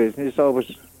cancer business, I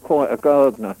was quite a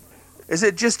gardener. Is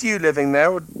it just you living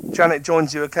there, or Janet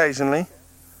joins you occasionally?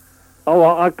 Oh,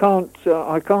 I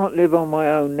can't live on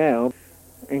my own now,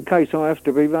 in case I have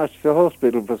to be rushed to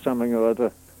hospital for something or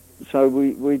other. So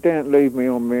we don't leave me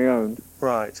on my own.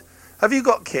 Right. Have you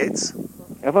got kids?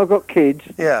 Have I got kids?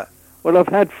 Yeah. Well, I've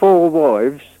had 4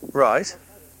 wives. Right.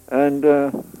 And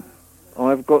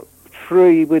I've got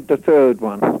 3 with the third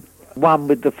one. 1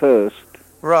 with the first.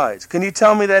 Right. Can you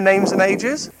tell me their names and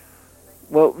ages?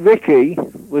 Well, Vicky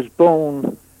was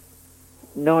born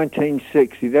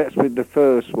 1960. That's with the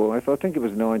first wife. I think it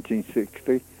was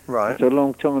 1960. Right. It's a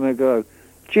long time ago.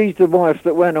 She's the wife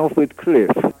that went off with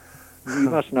Cliff. You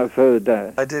must have heard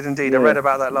that. I did indeed. Yeah. I read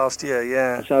about that last year,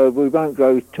 yeah. So we won't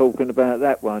go talking about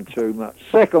that one too much.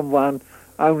 Second one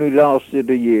only lasted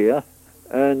a year.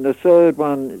 And the third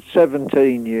one,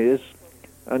 17 years.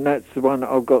 And that's the one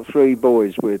I've got 3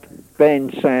 boys with.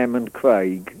 Ben, Sam and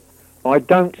Craig. I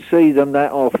don't see them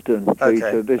that often, Peter.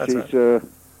 Okay, This that's is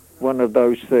one of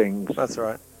those things. That's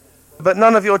right. But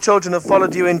none of your children have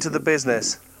followed you into the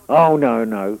business? Oh,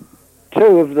 no. 2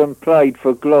 of them played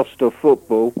for Gloucester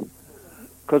football,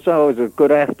 because I was a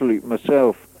good athlete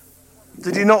myself.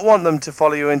 Did you not want them to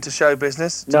follow you into show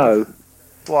business? No.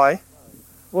 Why?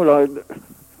 Well,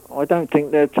 I don't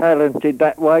think they're talented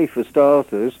that way, for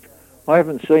starters. I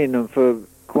haven't seen them for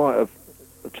quite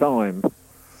a time.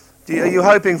 Are you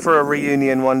hoping for a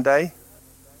reunion one day?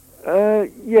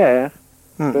 Yeah.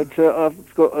 But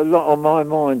I've got a lot on my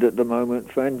mind at the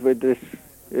moment, friend, with this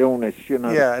illness, you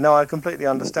know. Yeah, no, I completely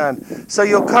understand. So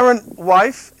your current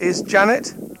wife is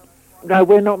Janet? No,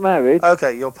 we're not married.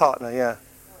 Okay, your partner, yeah.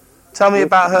 Tell me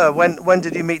about her. When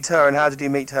did you meet her and how did you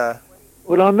meet her?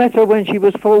 Well, I met her when she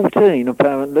was 14,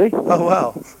 apparently. Oh,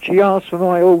 wow. She asked for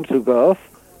my autograph,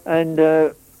 and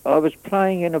I was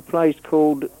playing in a place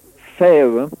called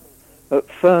Fareham at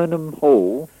Fernham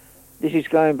Hall, This is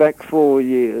going back 4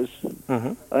 years,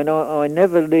 Hmm. and I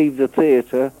never leave the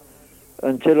theatre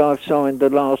until I've signed the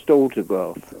last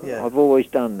autograph. Yeah. I've always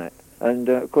done that. And,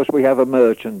 of course, we have a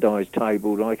merchandise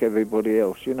table like everybody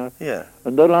else, you know. Yeah.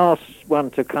 And the last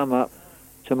one to come up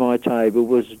to my table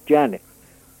was Janet.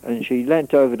 And she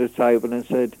leant over the table and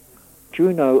said, "Do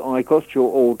you know I got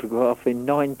your autograph in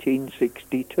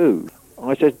 1962?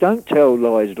 I said, "Don't tell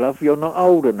lies, love, you're not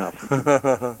old enough."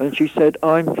 And she said,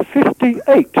 "I'm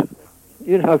 58.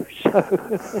 You know,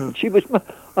 so she was...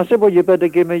 I said, "Well, you better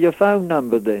give me your phone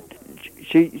number then."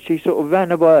 She sort of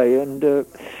ran away, and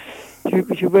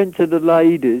she went to the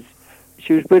ladies.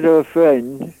 She was with her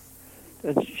friend,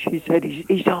 and she said,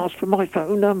 he's asked for my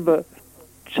phone number.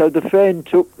 So the friend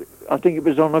took, I think it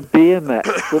was on a beer mat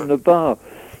from the bar.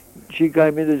 She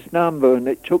gave me this number, and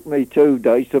it took me 2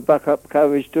 days to buck up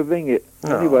courage to ring it.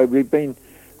 Oh. Anyway, we've been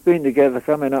together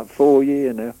coming up 4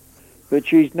 years now. But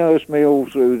she's nursed me all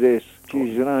through this.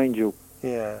 She's an angel.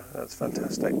 Yeah, that's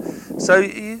fantastic. So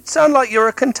you sound like you're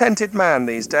a contented man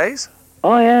these days.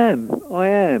 I am.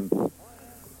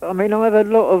 I mean, I have a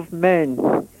lot of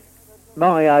men,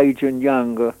 my age and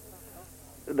younger,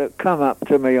 that come up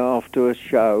to me after a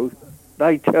show.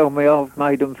 They tell me I've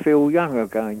made them feel young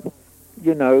again,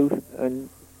 you know, and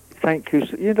thank you.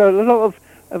 You know,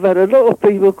 I've had a lot of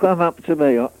people come up to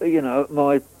me, you know, at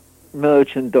my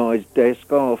merchandise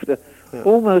desk after,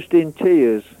 almost in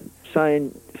tears,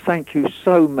 saying, "Thank you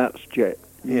so much, Jet.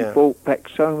 You brought back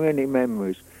so many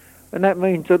memories." And that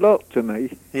means a lot to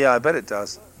me. Yeah, I bet it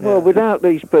does. Yeah. Well, without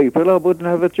these people, I wouldn't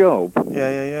have a job.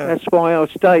 Yeah. That's why I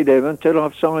stay there until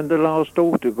I've signed the last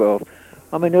autograph.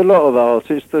 I mean, a lot of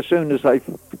artists, as soon as the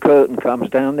curtain comes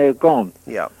down, they're gone.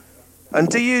 Yeah. And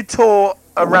do you tour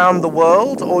around the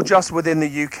world or just within the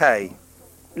UK?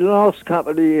 The last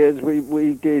couple of years,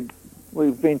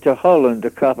 we've been to Holland a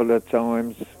couple of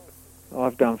times.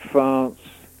 I've done France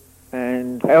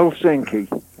and Helsinki.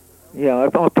 Yeah,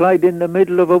 I played in the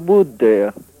middle of a wood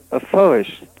there, a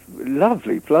forest,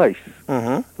 lovely place.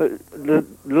 Mm-hmm. But the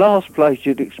last place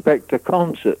you'd expect a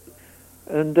concert,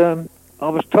 and I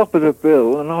was top of the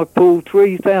bill, and I pulled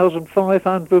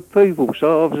 3,500 people,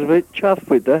 so I was a bit chuffed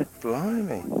with that.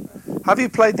 Blimey. Have you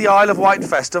played the Isle of Wight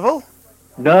Festival?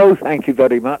 No, thank you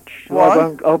very much.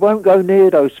 Why? I won't go near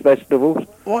those festivals.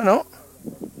 Why not?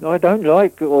 I don't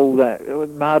like all that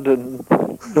mud and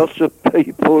lots of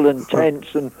people and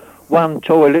tents and one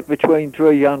toilet between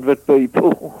 300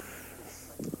 people.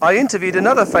 I interviewed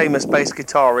another famous bass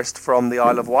guitarist from the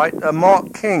Isle of Wight,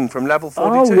 Mark King from Level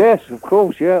 42. Oh, yes, of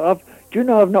course, yeah. Do you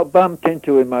know I've not bumped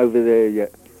into him over there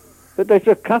yet? But there's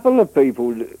a couple of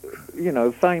people, you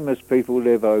know, famous people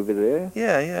live over there.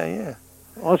 Yeah.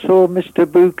 I saw Mr.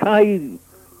 Bouquet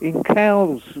in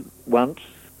Cowes once.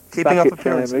 Keeping up Bucket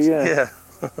appearances. Family, yeah.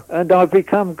 Yeah. And I've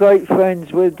become great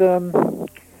friends with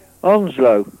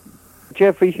Onslow,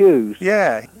 Geoffrey Hughes.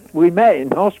 Yeah. We met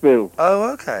in hospital.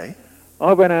 Oh, okay.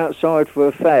 I went outside for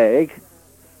a fag,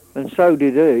 and so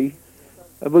did he.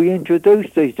 And we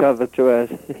introduced each other to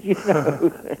us, you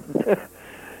know.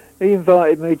 He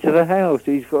invited me to the house.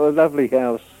 He's got a lovely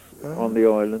house on the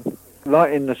island,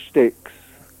 right in the sticks.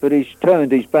 But he's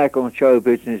turned his back on show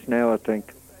business now, I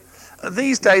think.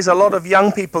 These days, a lot of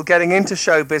young people getting into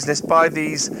show business by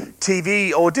these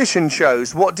TV audition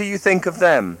shows. What do you think of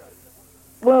them?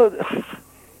 Well,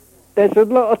 there's a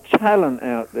lot of talent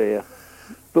out there.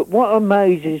 But what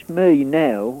amazes me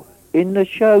now, in the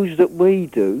shows that we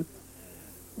do,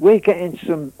 we're getting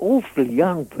some awfully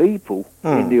young people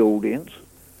in the audience.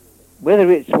 Whether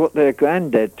it's what their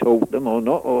granddad taught them or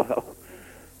not,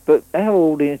 but our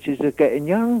audiences are getting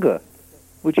younger,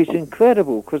 which is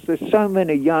incredible because there's so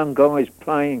many young guys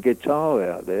playing guitar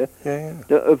out there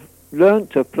that have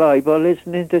learnt to play by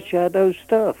listening to Shadow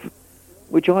stuff,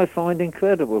 which I find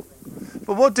incredible.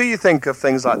 But what do you think of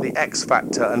things like the X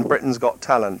Factor and Britain's Got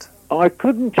Talent? I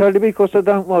couldn't tell you because I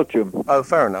don't watch them. Oh,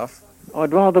 fair enough.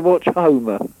 I'd rather watch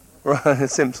Homer. Right,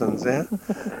 Simpsons, yeah?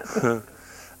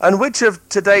 And which of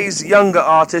today's younger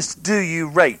artists do you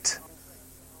rate?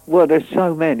 Well, there's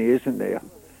so many, isn't there?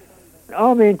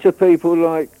 I'm into people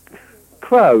like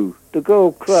Crow, the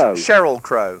girl Crow. Sheryl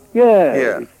Crow.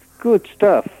 Yeah, good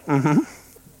stuff. Mm-hmm.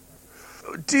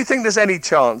 Do you think there's any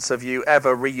chance of you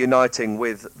ever reuniting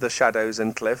with the Shadows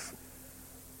and Cliff?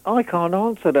 I can't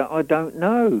answer that. I don't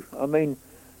know. I mean,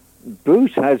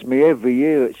 Bruce has me every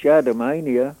year at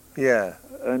Shadowmania. Yeah.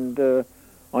 And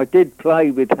I did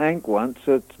play with Hank once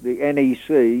at the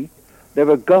NEC. There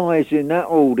were guys in that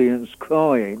audience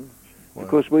crying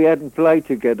because we hadn't played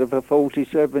together for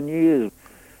 47 years.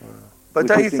 Wow. But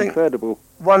don't you think incredible.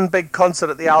 One big concert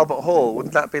at the Albert Hall,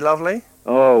 wouldn't that be lovely?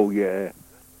 Oh, yeah.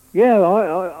 Yeah,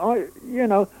 I you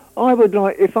know, I would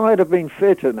like, if I'd have been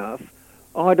fit enough,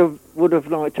 would have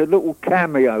liked a little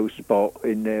cameo spot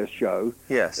in their show,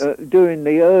 Yes. doing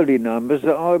the early numbers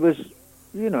that I was,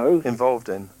 Involved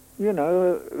in.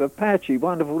 Apache,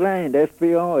 Wonderful Land,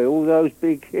 FBI, all those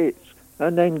big hits,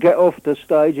 and then get off the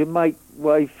stage and make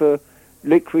way for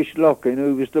Licorice Locking,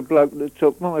 who was the bloke that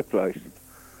took my place.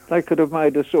 They could have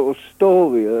made a sort of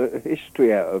story, a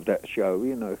history out of that show, Do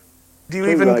you Too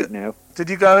even late now. Did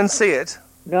you go and see it?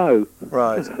 No.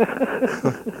 Right.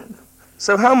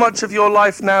 So how much of your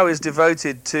life now is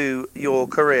devoted to your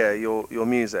career, your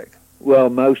music? Well,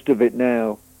 most of it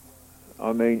now.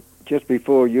 I mean, just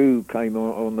before you came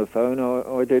on the phone,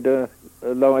 I did a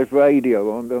live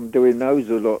radio. I'm doing those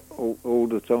a lot all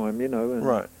the time, and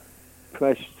Right.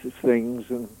 press things,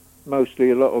 and mostly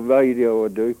a lot of radio I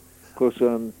do. Because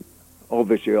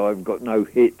obviously I've got no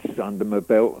hits under my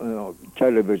belt, and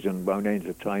television won't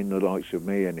entertain the likes of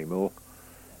me anymore.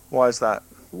 Why is that?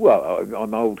 Well,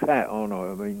 I'm old hat, aren't I?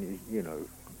 I mean,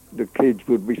 the kids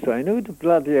would be saying, who the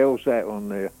bloody hell's that on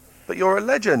there? But you're a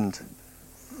legend.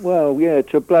 Well, yeah,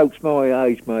 to blokes my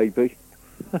age, maybe.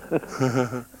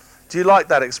 Do you like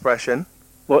that expression?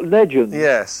 What, legend?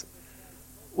 Yes.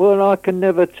 Well, I can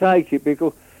never take it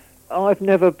because I've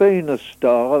never been a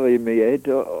star in my head.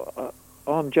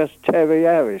 I'm just Terry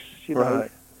Harris, Right.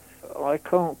 I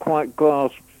can't quite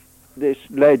grasp this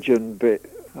legend bit.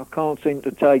 I can't seem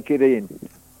to take it in.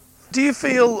 Do you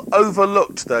feel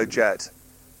overlooked though, Jet?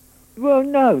 Well,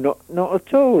 no, not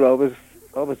at all.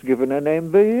 I was given an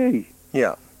MBE.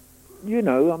 Yeah.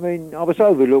 I mean, I was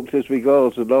overlooked as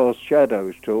regards the last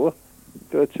Shadows tour,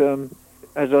 but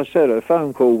as I said, a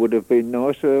phone call would have been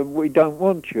nice. We don't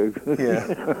want you.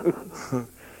 Yeah.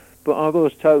 But I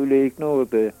was totally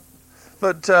ignored there.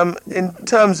 But in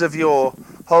terms of your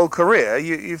whole career,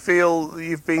 you feel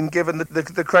you've been given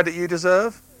the credit you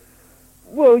deserve?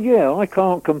 Well, yeah, I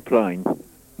can't complain.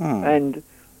 And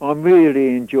I'm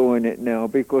really enjoying it now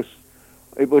because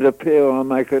it would appear I'm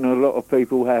making a lot of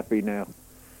people happy now.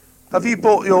 Have you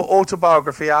bought your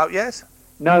autobiography out yet?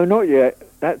 No, not yet.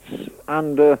 That's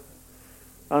under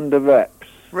wraps.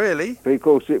 Really?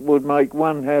 Because it would make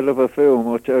one hell of a film,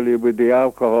 I tell you, with the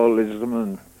alcoholism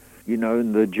and,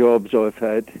 and the jobs I've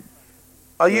had.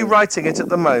 Are you writing it at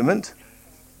the moment?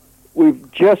 We're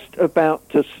just about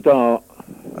to start.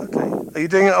 Okay. Are you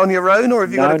doing it on your own, or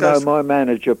have you got a No, ghost? my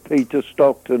manager, Peter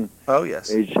Stockton, Oh, yes.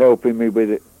 is helping me with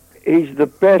it. He's the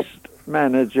best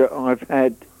manager I've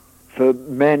had for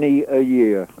many a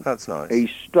year. That's nice. He's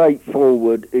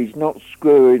straightforward, he's not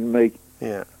screwing me,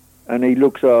 Yeah. and he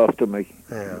looks after me,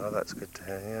 Yeah, well, that's good to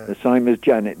hear, the same as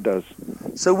Janet does. yeah.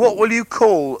 So what will you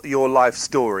call your life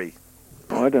story?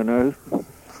 I don't know.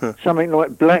 Something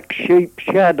like Black Sheep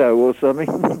Shadow or something.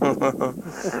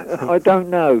 I don't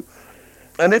know.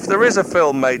 And if there is a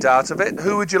film made out of it,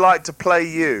 who would you like to play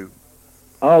you?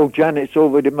 Oh, Janet's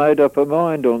already made up her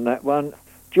mind on that one.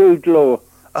 Jude Law.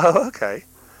 Oh, okay.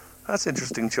 That's an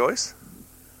interesting choice.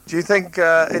 Do you think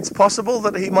it's possible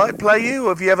that he might play you?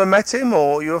 Have you ever met him,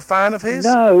 or are you a fan of his?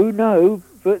 No,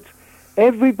 but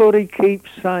everybody keeps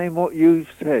saying what you've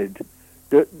said,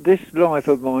 that this life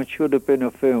of mine should have been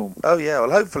a film. Oh, yeah.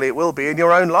 Well, hopefully it will be in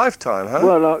your own lifetime, huh?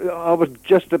 Well, I was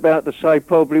just about to say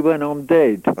probably when I'm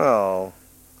dead, Oh,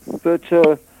 but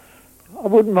I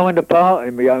wouldn't mind a part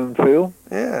in my own film,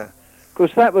 yeah.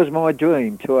 because that was my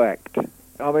dream, to act.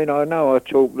 I mean, I know I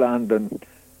talk London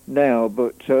now,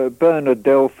 but Bernard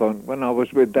Delphont, when I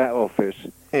was with that office,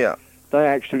 Yeah. they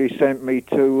actually sent me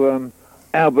to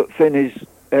Albert Finney's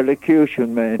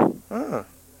Elocution Man, Oh.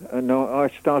 and I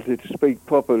started to speak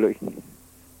properly,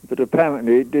 but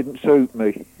apparently it didn't suit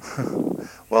me.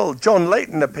 Well, John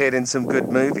Layton appeared in some good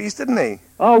movies, didn't he?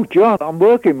 Oh, John, I'm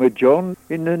working with John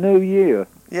in the new year.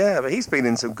 Yeah, but he's been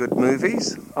in some good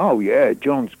movies. Oh, yeah,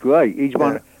 John's great. He's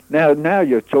one. Now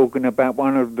you're talking about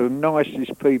one of the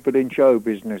nicest people in show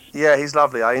business. Yeah, he's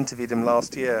lovely. I interviewed him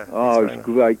last year. Oh, very he's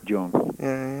great, John. nice.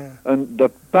 Yeah. And the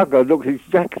bugger looks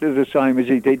exactly the same as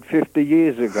he did 50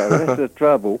 years ago. That's the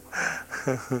trouble.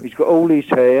 He's got all his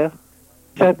hair.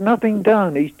 He's had nothing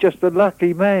done. He's just a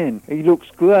lucky man. He looks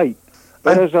great.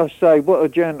 But as I say, what a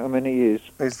gentleman he is.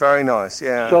 He's very nice,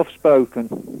 yeah. Soft-spoken.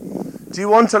 Do you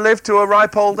want to live to a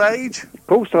ripe old age? Of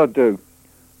course I do.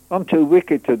 I'm too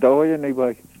wicked to die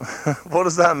anyway. What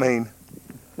does that mean?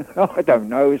 I don't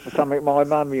know. It's something my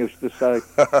mum used to say.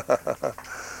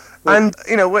 And,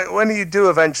 when you do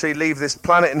eventually leave this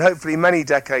planet, and hopefully many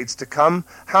decades to come,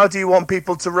 how do you want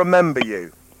people to remember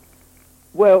you?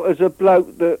 Well, as a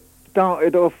bloke that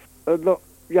started off a lot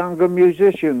younger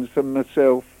musicians than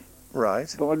myself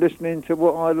Right. by listening to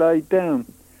what I laid down.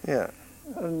 Yeah.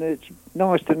 And it's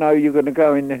nice to know you're going to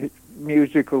go in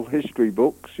musical history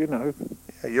books, you know.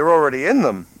 Yeah, you're already in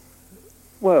them.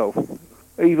 Well,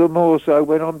 even more so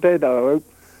when I'm dead, I hope.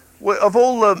 Well, of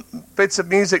all the bits of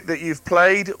music that you've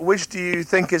played, which do you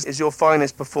think is your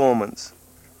finest performance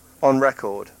on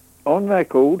record? On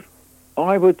record,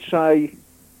 I would say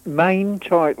main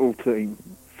title theme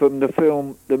from the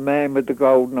film The Man with the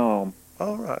Golden Arm.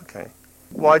 Oh, right, okay.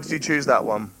 Why did you choose that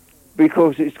one?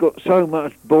 Because it's got so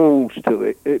much balls to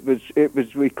it. It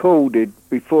was recorded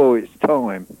before its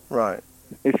time. Right.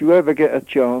 If you ever get a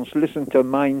chance, listen to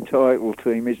main title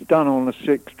theme. It's done on a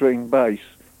 6-string bass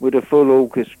with a full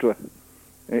orchestra.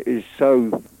 It is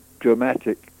so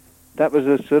dramatic. That was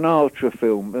a Sinatra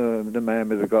film, The Man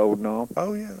with the Golden Arm.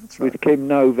 Oh, yeah, that's right. With Kim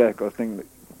Novak, I think.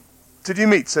 Did you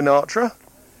meet Sinatra?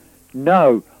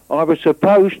 No, I was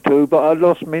supposed to, but I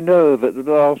lost my nerve at the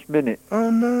last minute.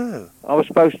 Oh, no. I was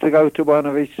supposed to go to one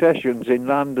of his sessions in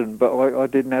London, but I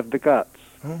didn't have the guts.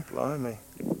 Oh, blimey.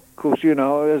 Of course, you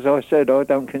know, as I said, I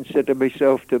don't consider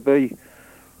myself to be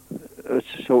a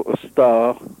sort of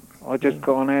star. I just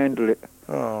can't handle it.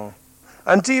 Oh.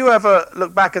 And do you ever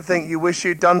look back and think you wish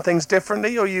you'd done things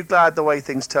differently, or are you glad the way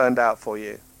things turned out for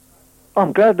you?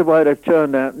 I'm glad the way they've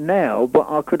turned out now, but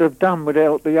I could have done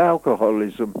without the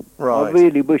alcoholism. Right. I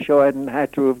really wish I hadn't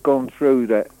had to have gone through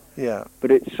that. Yeah. But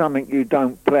it's something you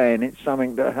don't plan. It's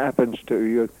something that happens to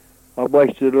you. I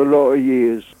wasted a lot of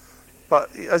years. But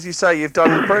as you say, you've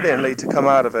done brilliantly to come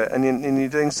out of it, and you're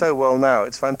doing so well now.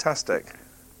 It's fantastic.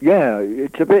 Yeah,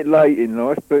 it's a bit late in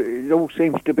life, but it all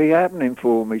seems to be happening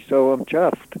for me, so I'm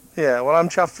chuffed. Yeah, well, I'm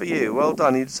chuffed for you. Well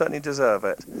done. You certainly deserve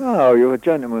it. Oh, you're a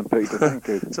gentleman, Peter. Thank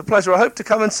you. It's a pleasure. I hope to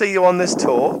come and see you on this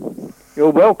tour.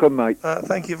 You're welcome, mate.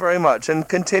 Thank you very much, and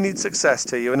continued success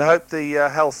to you, and I hope the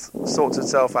health sorts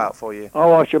itself out for you.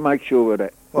 Oh, I shall make sure of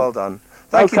that. Well done.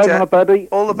 Thank okay, you, Jet. my buddy.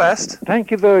 All the best.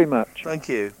 Thank you very much. Thank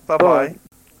you. Bye-bye. Bye.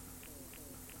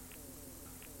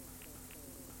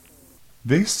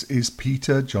 This is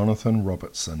Peter Jonathan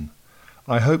Robertson.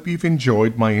 I hope you've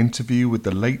enjoyed my interview with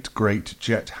the late great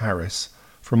Jet Harris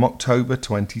from October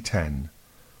 2010.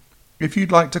 If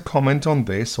you'd like to comment on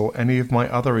this or any of my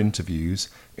other interviews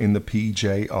in the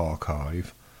PJ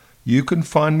archive, you can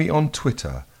find me on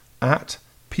Twitter at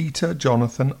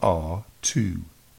PeterJonathanR2.